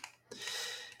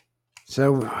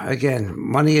 So, again,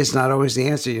 money is not always the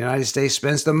answer. The United States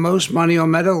spends the most money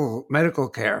on medical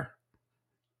care.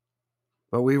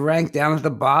 But we rank down at the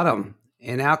bottom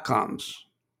in outcomes.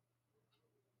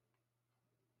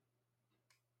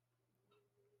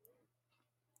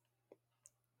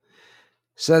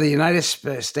 So the United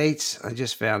States, I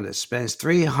just found it, spends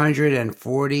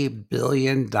 $340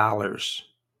 billion.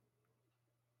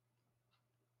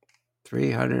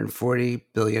 $340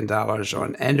 billion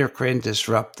on endocrine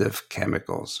disruptive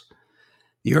chemicals.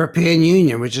 The European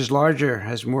Union, which is larger,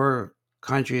 has more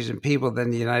countries and people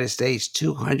than the United States,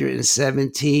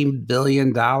 $217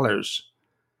 billion.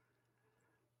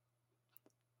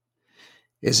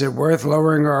 Is it worth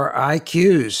lowering our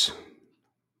IQs?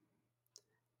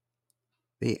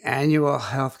 The annual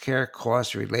healthcare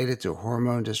costs related to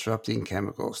hormone disrupting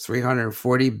chemicals,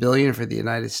 $340 billion for the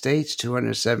United States,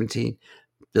 $217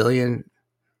 billion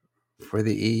for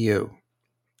the EU.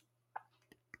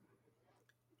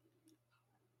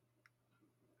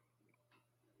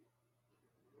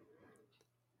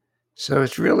 So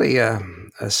it's really a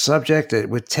subject that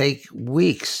would take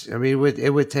weeks. I mean,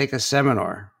 it would take a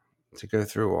seminar to go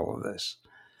through all of this.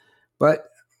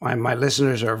 But my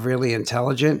listeners are really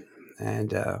intelligent,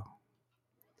 and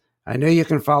I know you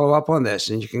can follow up on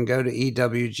this, and you can go to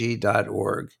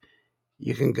ewg.org.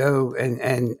 You can go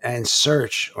and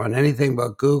search on anything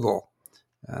but Google.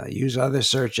 Use other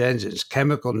search engines,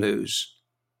 chemical news,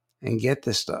 and get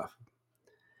this stuff.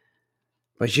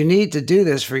 But you need to do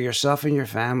this for yourself and your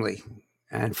family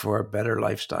and for a better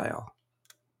lifestyle.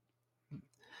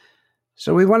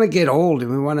 So we want to get old,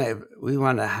 and we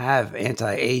want to have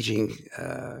anti-aging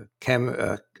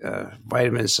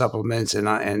vitamin supplements and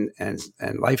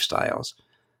lifestyles.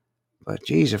 But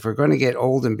geez, if we're going to get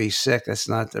old and be sick, that's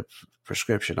not the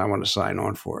prescription I want to sign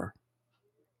on for.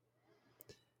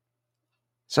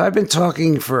 So I've been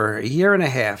talking for a year and a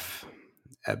half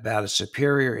about a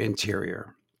superior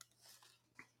interior.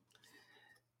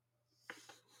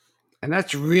 And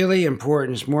that's really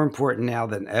important. It's more important now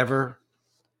than ever,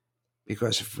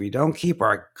 because if we don't keep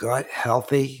our gut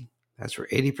healthy, that's where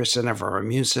 80% of our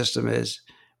immune system is,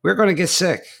 we're going to get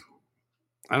sick.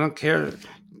 I don't care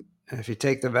if you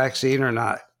take the vaccine or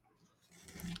not.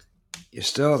 You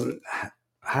still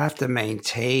have to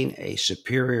maintain a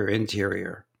superior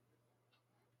interior.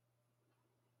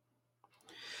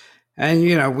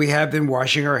 And, we have been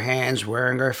washing our hands,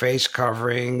 wearing our face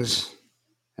coverings,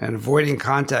 and avoiding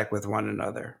contact with one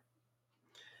another.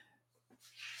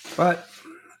 But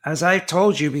as I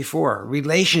told you before,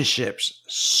 relationships,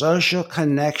 social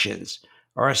connections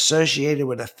are associated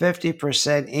with a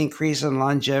 50% increase in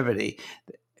longevity.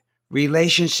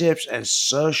 Relationships and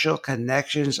social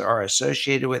connections are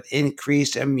associated with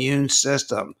increased immune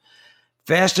system,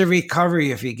 faster recovery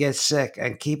if you get sick,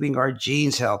 and keeping our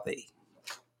genes healthy.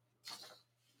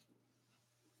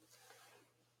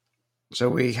 So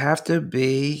we have to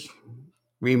be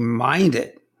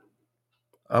reminded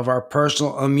of our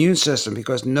personal immune system,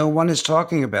 because no one is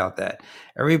talking about that.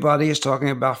 Everybody is talking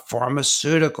about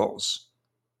pharmaceuticals.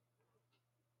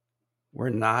 We're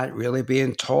not really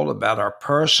being told about our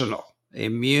personal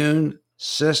immune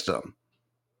system.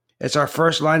 It's our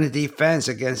first line of defense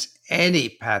against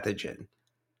any pathogen,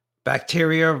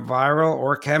 bacteria, viral,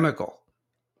 or chemical.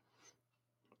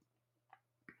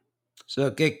 So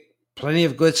get plenty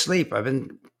of good sleep. I've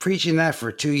been preaching that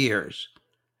for 2 years,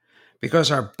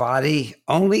 because our body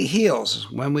only heals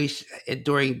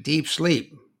during deep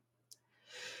sleep.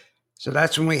 So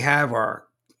that's when we have our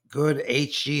good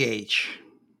HGH,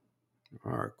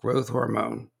 our growth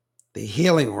hormone, the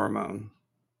healing hormone.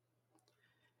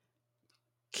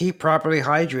 Keep properly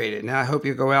hydrated. Now, I hope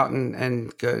you go out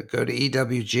and go to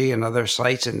EWG and other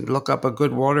sites and look up a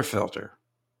good water filter,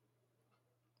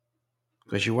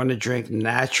 because you want to drink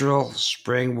natural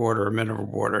spring water or mineral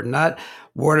water, not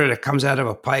water that comes out of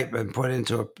a pipe and put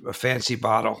into a fancy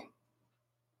bottle.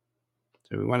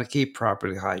 So we want to keep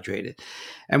properly hydrated.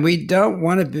 And we don't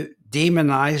want to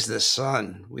demonize the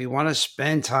sun. We want to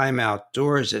spend time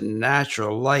outdoors in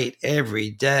natural light every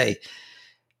day.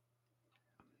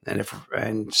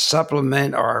 And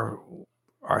supplement our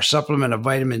supplement of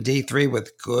vitamin D3 with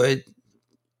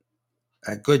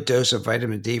a good dose of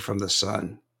vitamin D from the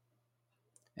sun.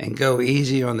 And go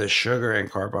easy on the sugar and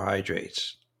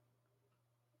carbohydrates.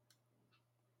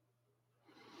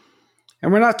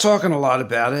 And we're not talking a lot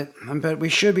about it, but we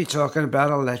should be talking about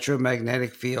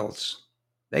electromagnetic fields.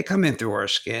 They come in through our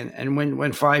skin, and when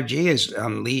 5G is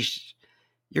unleashed,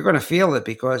 you're going to feel it,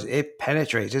 because it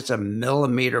penetrates. It's a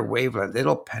millimeter wavelength.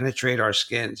 It'll penetrate our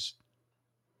skins.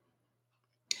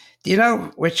 Do you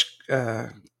know which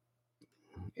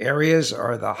areas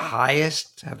have the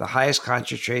highest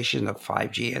concentration of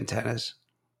 5G antennas?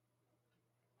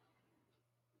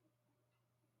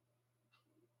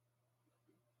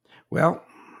 Well,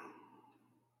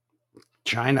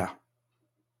 China.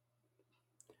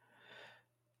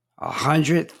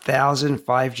 100,000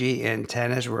 5G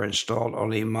antennas were installed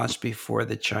only months before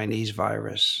the Chinese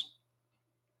virus.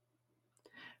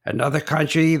 Another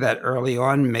country that early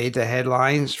on made the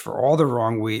headlines for all the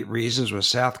wrong reasons was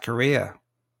South Korea.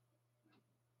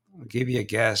 I'll give you a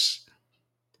guess.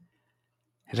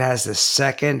 It has the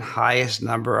second highest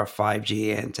number of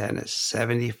 5G antennas,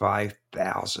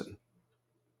 75,000.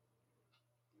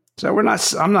 So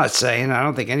I'm not saying, I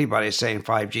don't think anybody's saying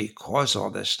 5G caused all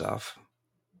this stuff.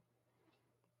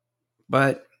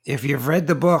 But if you've read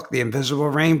the book, The Invisible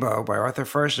Rainbow by Arthur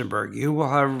Firstenberg, you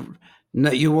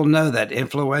will know that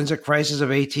influenza crisis of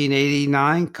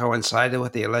 1889 coincided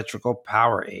with the electrical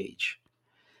power age.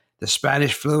 The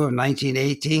Spanish flu of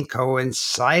 1918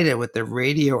 coincided with the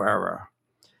radio era.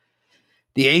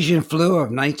 The Asian flu of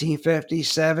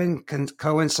 1957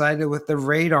 coincided with the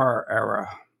radar era.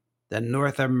 The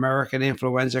North American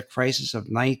influenza crisis of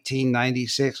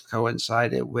 1996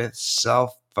 coincided with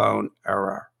cell phone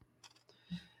era.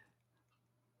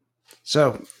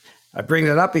 So I bring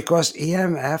that up because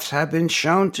EMFs have been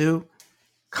shown to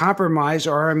compromise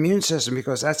our immune system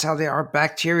because that's how our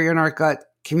bacteria in our gut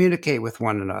communicate with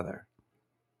one another.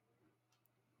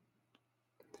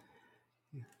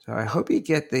 So I hope you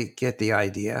get the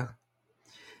idea.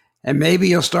 And maybe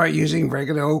you'll start using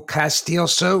regular old Castile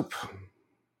soap.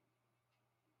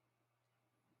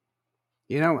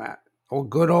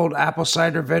 Good old apple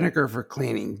cider vinegar for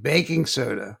cleaning, baking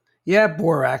soda. Yeah,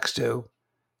 borax too.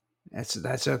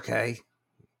 That's okay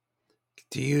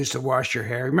to use to wash your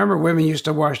hair. Remember, women used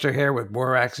to wash their hair with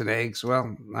borax and eggs.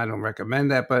 Well, I don't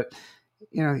recommend that, but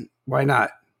why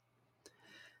not?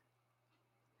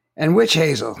 And witch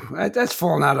hazel, that's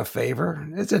fallen out of favor.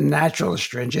 It's a natural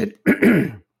astringent.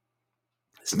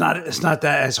 It's not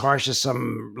that as harsh as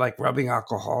some like rubbing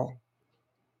alcohol.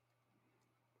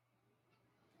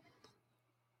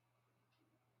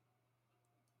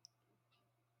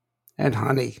 And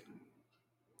honey.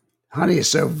 Honey is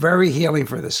so very healing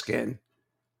for the skin.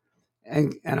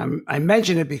 And I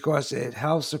mention it because it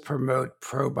helps to promote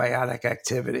probiotic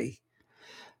activity.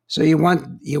 So you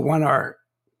want our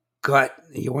gut,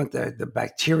 you want the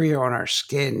bacteria on our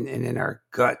skin and in our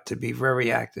gut to be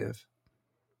very active.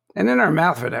 And in our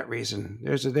mouth for that reason.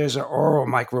 There's an oral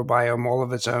microbiome all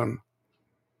of its own.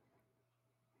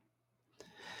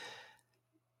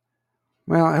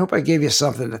 Well, I hope I gave you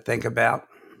something to think about.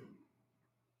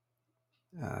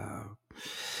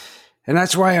 And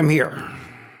that's why I'm here,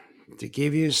 to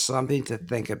give you something to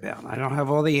think about. I don't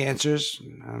have all the answers.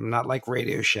 I'm not like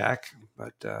Radio Shack,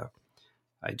 but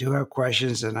I do have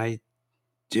questions and I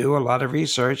do a lot of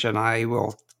research, and I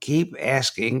will keep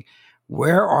asking,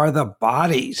 where are the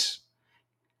bodies?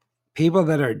 People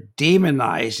that are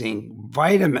demonizing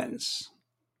vitamins.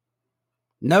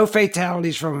 No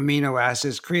fatalities from amino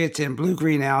acids, creatine,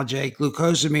 blue-green algae,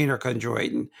 glucosamine, or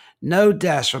chondroitin. No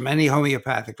deaths from any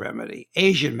homeopathic remedy,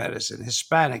 Asian medicine,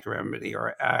 Hispanic remedy,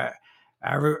 or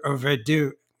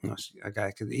Ayurvedic,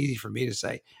 easy for me to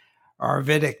say,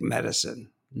 Ayurvedic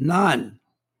medicine. None.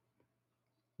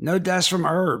 No deaths from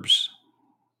herbs.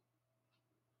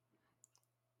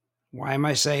 Why am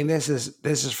I saying this?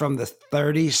 This is from the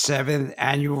 37th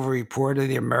annual report of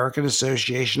the American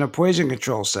Association of Poison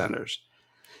Control Centers.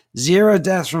 0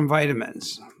 deaths from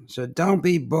vitamins. So don't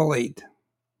be bullied.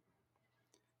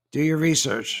 Do your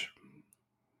research.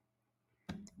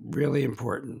 Really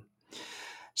important.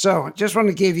 So just want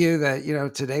to give you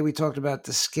that, today we talked about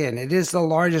the skin. It is the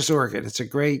largest organ. It's a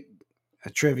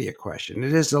trivia question.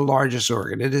 It is the largest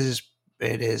organ. It is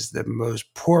the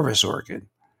most porous organ.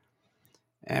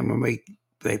 And when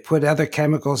they put other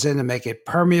chemicals in to make it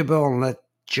permeable and let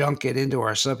junk it into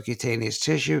our subcutaneous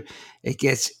tissue, it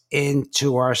gets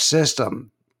into our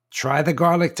system. Try the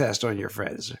garlic test on your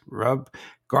friends. Rub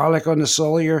garlic on the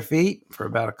sole of your feet for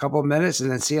about a couple of minutes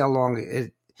and then see how long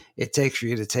it takes for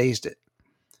you to taste it.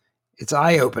 It's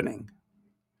eye-opening.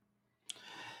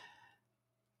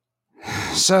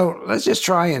 So let's just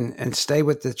try and stay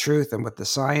with the truth and with the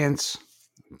science.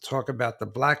 Talk about the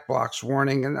black box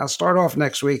warning. And I'll start off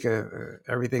next week.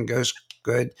 Everything goes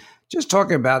good. Just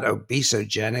talking about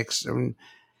obesogenics. And,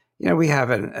 we have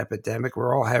an epidemic.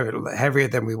 We're all heavier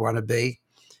than we want to be.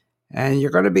 And you're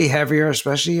going to be heavier,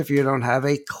 especially if you don't have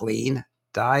a clean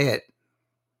diet.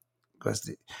 Because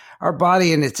our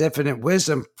body, in its infinite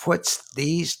wisdom, puts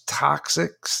these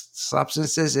toxic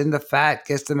substances in the fat,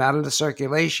 gets them out of the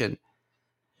circulation.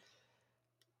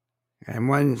 And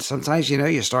when sometimes,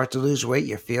 you start to lose weight,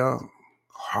 you feel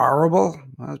horrible.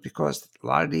 Well, it's because a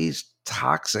lot of these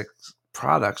toxic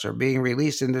products are being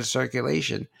released into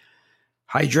circulation.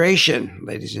 Hydration,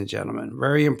 ladies and gentlemen,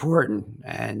 very important,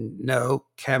 and no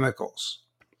chemicals.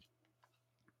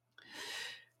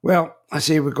 Well, I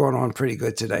see we're going on pretty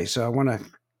good today, so I want to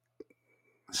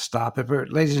stop it.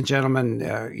 But ladies and gentlemen,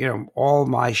 all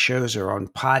my shows are on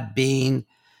Podbean.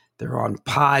 They're on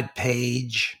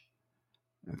Podpage.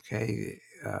 Okay,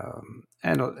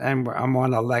 and I'm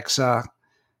on Alexa,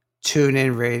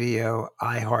 TuneIn Radio,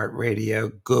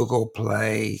 iHeartRadio, Google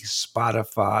Play,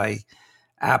 Spotify,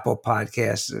 Apple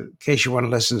Podcasts, in case you want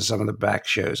to listen to some of the back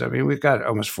shows. I mean, we've got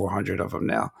almost 400 of them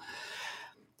now.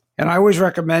 And I always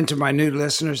recommend to my new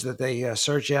listeners that they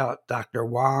search out Dr.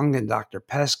 Wong and Dr.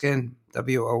 Peskin,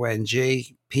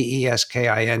 WONG,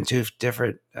 PESKIN, 2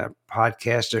 different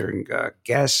podcaster and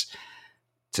guests,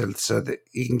 so that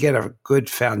you can get a good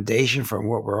foundation from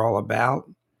what we're all about.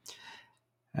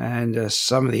 And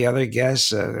some of the other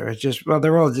guests are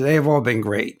they've all been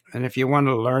great. And if you want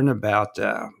to learn about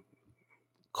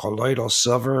colloidal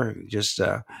silver, just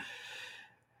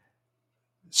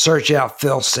search out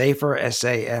Phil Safir,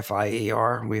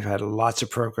 Safir. We've had lots of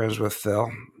programs with Phil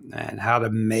and how to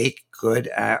make good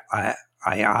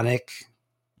ionic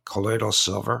colloidal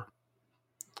silver.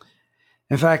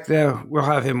 In fact, we'll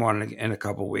have him on in a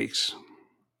couple weeks.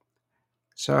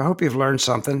 So I hope you've learned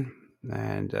something,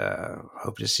 and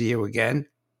hope to see you again.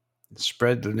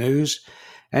 Spread the news.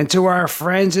 And to our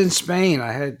friends in Spain,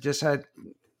 I had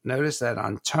noticed that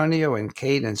Antonio and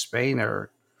Kate in Spain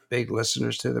are big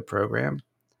listeners to the program.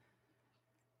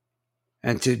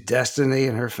 And to Destiny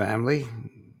and her family,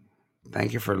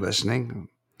 thank you for listening.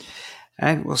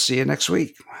 And we'll see you next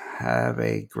week. Have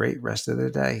a great rest of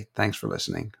the day. Thanks for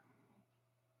listening.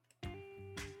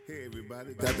 Hey,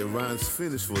 everybody. Dr. Ron's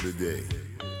finished for today.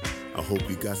 I hope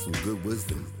you got some good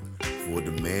wisdom for what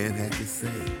the man had to say.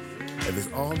 If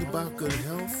it's all about good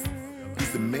health,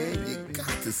 he's the man you got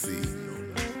to see.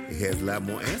 He has a lot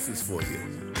more answers for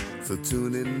you. So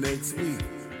tune in next week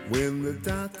when the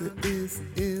doctor is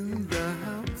in the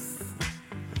house.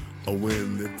 Or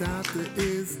when the doctor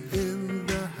is in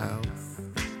the house.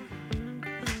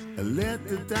 And let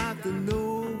the doctor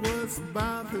know what's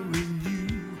bothering you.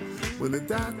 When the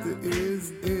doctor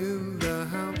is in the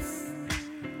house.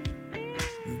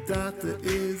 The doctor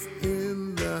is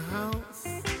in the house.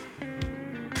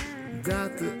 The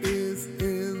doctor is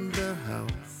in the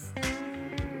house.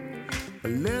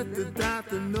 Let the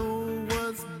doctor know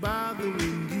what's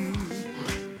bothering you.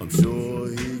 I'm sure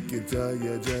he can tell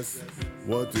you just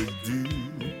what to do.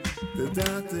 The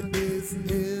doctor is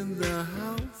in the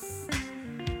house.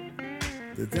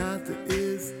 The doctor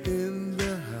is in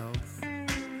the house.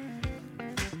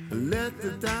 Let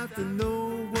the doctor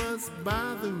know what's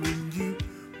bothering you.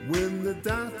 When the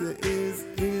doctor is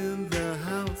in the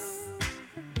house.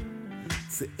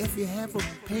 So if you have a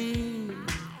pain,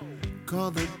 call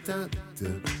the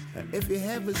doctor. If you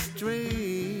have a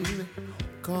strain,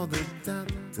 call the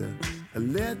doctor.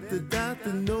 Let the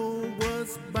doctor know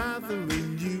what's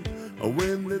bothering you.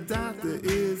 When the doctor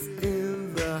is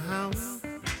in the house.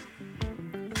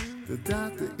 The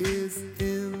doctor is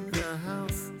in the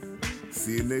house.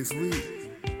 See you next week.